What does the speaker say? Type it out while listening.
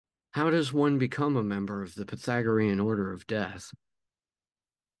How does one become a member of the Pythagorean Order of Death?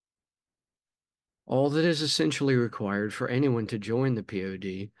 All that is essentially required for anyone to join the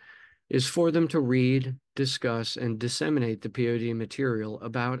POD is for them to read, discuss, and disseminate the POD material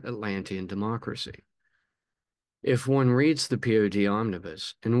about Atlantean democracy. If one reads the POD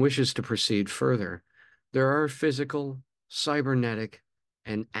omnibus and wishes to proceed further, there are physical, cybernetic,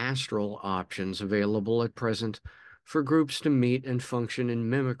 and astral options available at present for groups to meet and function in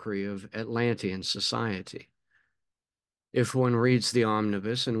mimicry of Atlantean society. If one reads the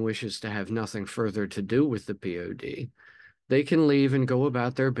omnibus and wishes to have nothing further to do with the POD, they can leave and go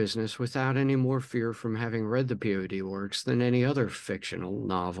about their business without any more fear from having read the POD works than any other fictional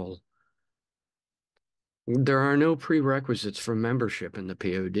novel. There are no prerequisites for membership in the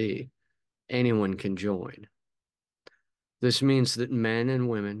POD. Anyone can join. This means that men and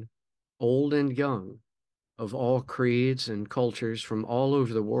women, old and young, of all creeds and cultures from all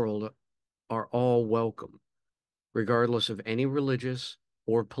over the world are all welcome, regardless of any religious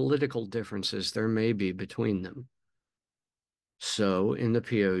or political differences there may be between them. So, in the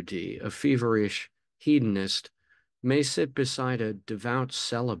POD, a feverish hedonist may sit beside a devout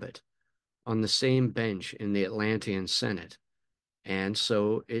celibate on the same bench in the Atlantean Senate, and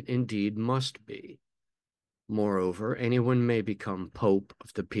so it indeed must be. Moreover, anyone may become Pope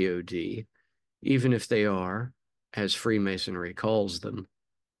of the POD, even if they are, as Freemasonry calls them,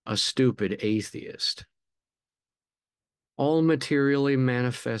 a stupid atheist. All materially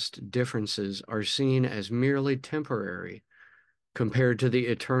manifest differences are seen as merely temporary compared to the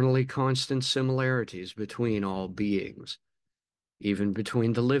eternally constant similarities between all beings, even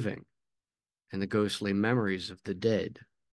between the living and the ghostly memories of the dead.